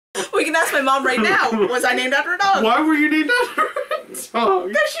We can ask my mom right now. Was I named after a dog? Why were you named after a dog?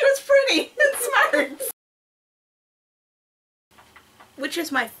 Because she was pretty and smart. Which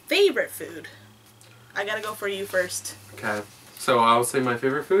is my favorite food? I gotta go for you first. Okay. So I'll say my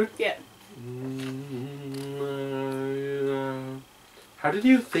favorite food? Yeah. How did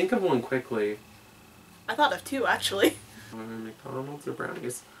you think of one quickly? I thought of two, actually. McDonald's or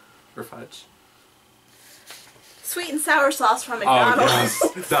brownies? Or fudge? Sweet and sour sauce from McDonald's.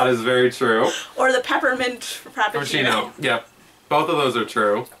 Oh, yes. That is very true. Or the peppermint frappuccino. Yep. Both of those are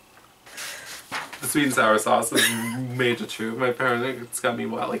true. The sweet and sour sauce is major true. My parents got me,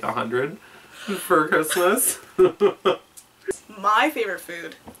 what, like 100 for Christmas? My favorite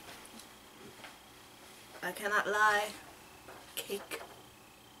food. I cannot lie. Cake.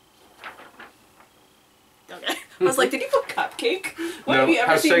 Okay. I was like, did you put cupcake? What have you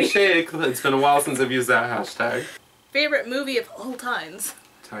ever seen me? Shake. It's been a while since I've used that hashtag. Favorite movie of all times?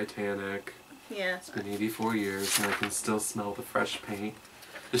 Titanic. Yeah. It's been 84 years and I can still smell the fresh paint.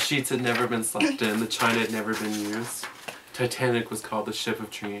 The sheets had never been slept in. The china had never been used. Titanic was called the ship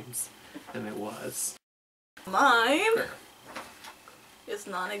of dreams. And it was. Mine is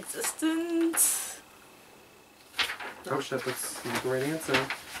non-existent. Oh shit, that's the right answer.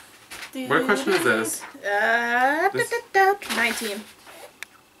 What question is this? 19.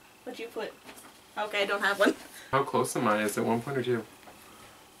 What'd you put? Okay, I don't have one. How close am I? Is it 1 point or 2?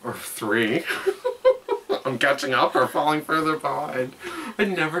 Or 3? I'm catching up or falling further behind. I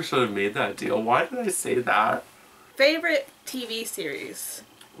never should have made that deal. Why did I say that? Favorite TV series?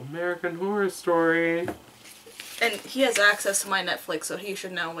 American Horror Story. And he has access to my Netflix, so he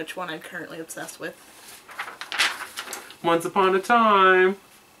should know which one I'm currently obsessed with. Once Upon a Time.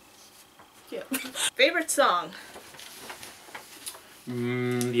 Yeah. Favorite song?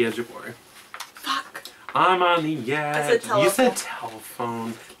 The Edge of Glory. Fuck. I'm on the edge. I said telephone. You said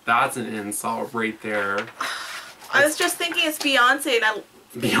telephone. That's an insult right there. I was just thinking it's Beyonce and I...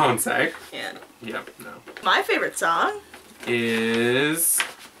 Beyonce? Yeah. Yep, no. My favorite song? Is...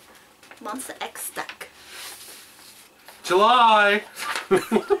 Monster X Stuck. July!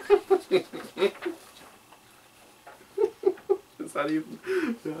 Is that even...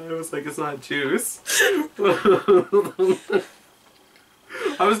 I was like, it's not juice.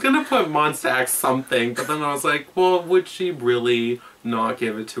 I was gonna put Monster X something, but then I was like, well, would she really not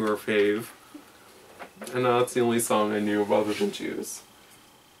give it to her fave? And that's the only song I knew other than Juice.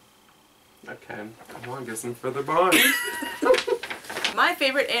 Okay, come on, get some further behind. My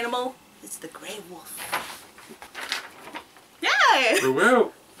favorite animal is the gray wolf. Yay!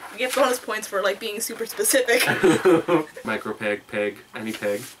 Woo-woo! You get bonus points for like being super specific. Micro pig, pig, any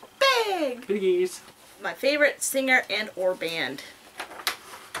pig. Pig! Piggies. My favorite singer and or band.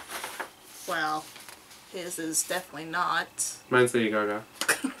 Well, his is definitely not. Mine's Lady Gaga.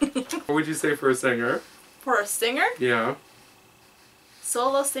 What would you say for a singer? For a singer? Yeah.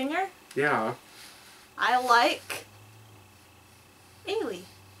 Solo singer? Yeah. I like... Ailey.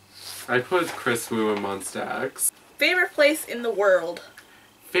 I put Chris Wu and Monsta X. Favorite place in the world?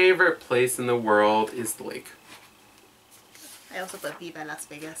 Favorite place in the world is the lake. I also put Viva Las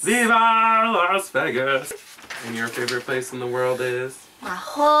Vegas. Viva Las Vegas! And your favorite place in the world is? My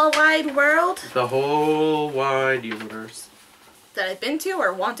whole wide world? The whole wide universe. That I've been to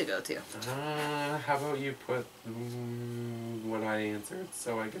or want to go to? How about you put what I answered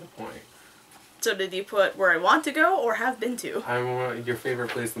so I get a point? So did you put where I want to go or have been to? I want your favorite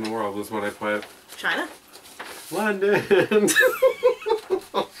place in the world was what I put. China? London!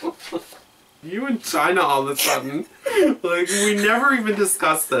 You and China all of a sudden. Like, we never even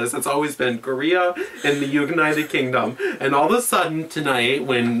discussed this. It's always been Korea and the United Kingdom. And all of a sudden tonight,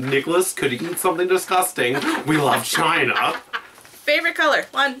 when Nicholas could eat something disgusting, we love China. Favorite color?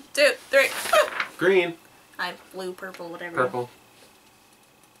 1, 2, 3. Green. I'm blue, purple, whatever. Purple.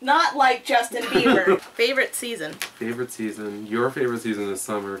 Not like Justin Bieber. Favorite season? Favorite season. Your favorite season is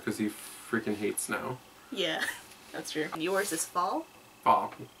summer because you freaking hate snow. Yeah, that's true. Yours is fall?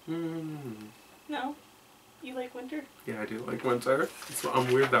 Fall. No. You like winter? Yeah, I do like winter.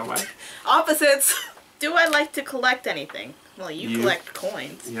 I'm weird that way. Opposites! Do I like to collect anything? Well, you collect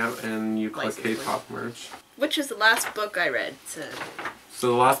coins. Yeah, and you collect Licensing. K-pop merch. Which is the last book I read? So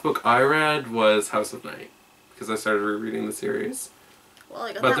the last book I read was House of Night. Because I started rereading the series. Well,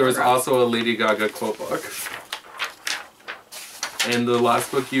 I got But that there was one wrong. also a Lady Gaga quote book. And the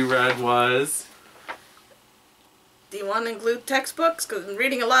last book you read was? Do you want to include textbooks? Because I'm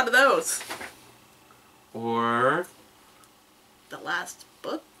reading a lot of those. Or? The last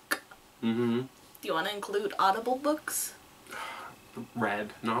book? Mm-hmm. Do you want to include Audible books?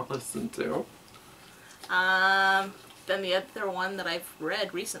 Read, not listened to. The then the other one that I've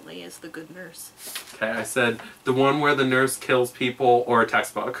read recently is The Good Nurse. Okay, I said the one where the nurse kills people or a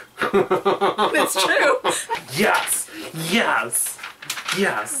textbook. It's true. Yes! Yes!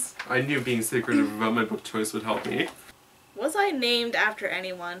 Yes! I knew being secretive about my book choice would help me. Was I named after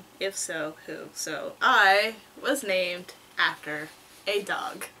anyone? If so, who? So, I was named after a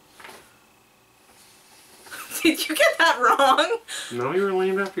dog. Did you get that wrong? No, you were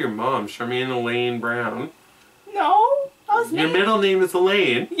named after your mom, Charmaine Elaine Brown. No, I was named... Your middle name is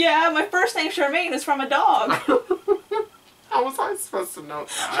Elaine. Yeah, my first name Charmaine is from a dog. How was I supposed to know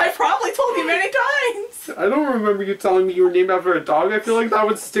that? I probably told you many times. I don't remember you telling me you were named after a dog. I feel like that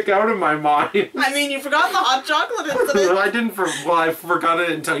would stick out in my mind. I mean, you forgot the hot chocolate incident. I didn't I forgot it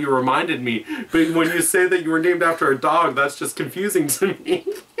until you reminded me. But when you say that you were named after a dog, that's just confusing to me.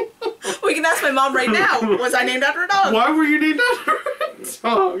 We can ask my mom right now. Was I named after a dog? Why were you named after a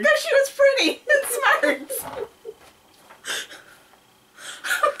dog? Because she was pretty and smart.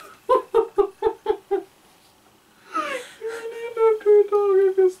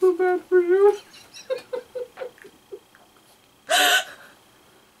 I feel so bad for you.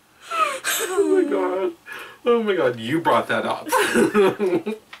 Oh my god. Oh my god, you brought that up.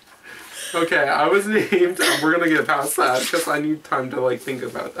 Okay, I was named, we're gonna get past that because I need time to like think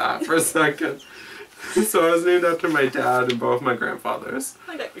about that for a second. So I was named after my dad and both my grandfathers.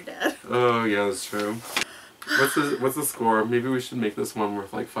 I got your dad. Oh yeah, that's true. What's the score? Maybe we should make this one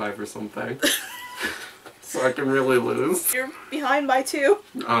worth like 5 or something. So I can really lose. You're behind by 2.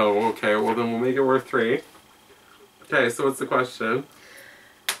 Oh, okay. Well, then we'll make it worth 3. Okay, so what's the question?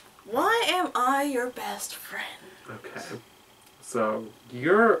 Why am I your best friend? Okay. So,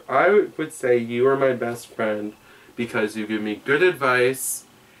 I would say you are my best friend because you give me good advice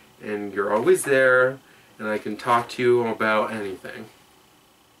and you're always there and I can talk to you about anything.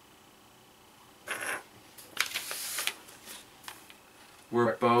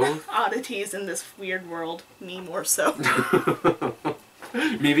 We're both oddities in this weird world. Me more so.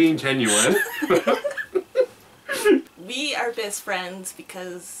 Me being genuine. We are best friends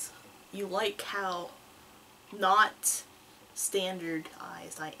because you like how not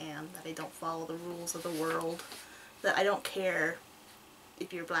standardized I am, that I don't follow the rules of the world, that I don't care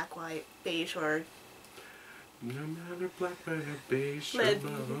if you're black, white, beige, or... No matter black, white, or beige, or get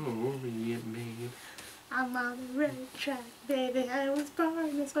made. I'm on the red track, baby, I was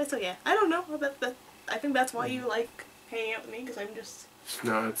born this way. So yeah, I don't know, I think that's why you like hanging out with me, because I'm just...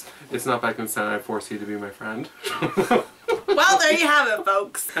 No, it's not by consent, I force you to be my friend. Well, there you have it,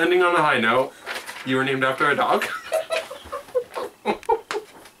 folks. Ending on a high note, you were named after a dog.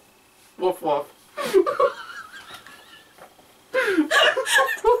 Woof woof.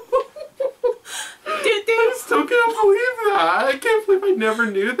 I still can't believe that. I can't believe I never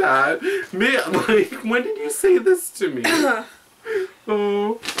knew that. Man, like, when did you say this to me?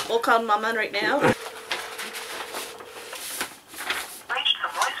 Oh. We'll call Mama right now.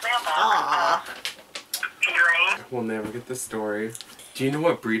 Aww. We'll never get the story. Do you know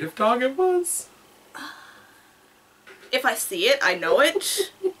what breed of dog it was? If I see it, I know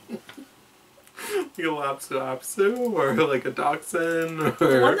it. Like a Lapsu or like a Dachshund or...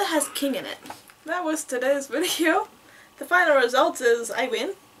 The one that has king in it. That was today's video. The final result is I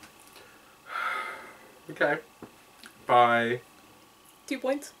win. Okay. Bye. 2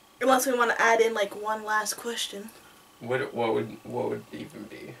 points. Unless we want to add in like one last question. What would even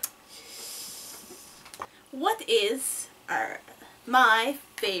be? What is my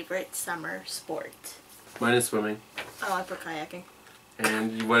favorite summer sport? Mine is swimming. Oh, I put kayaking.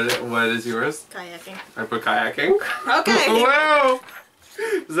 And what is yours? Kayaking. I put kayaking. Okay. Wow!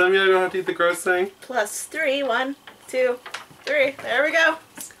 Does that mean I don't have to eat the gross thing? Plus 3. 1, 2, 3. There we go.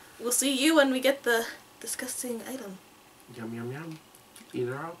 We'll see you when we get the disgusting item. Yum yum yum. Eat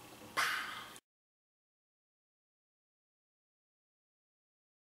her out.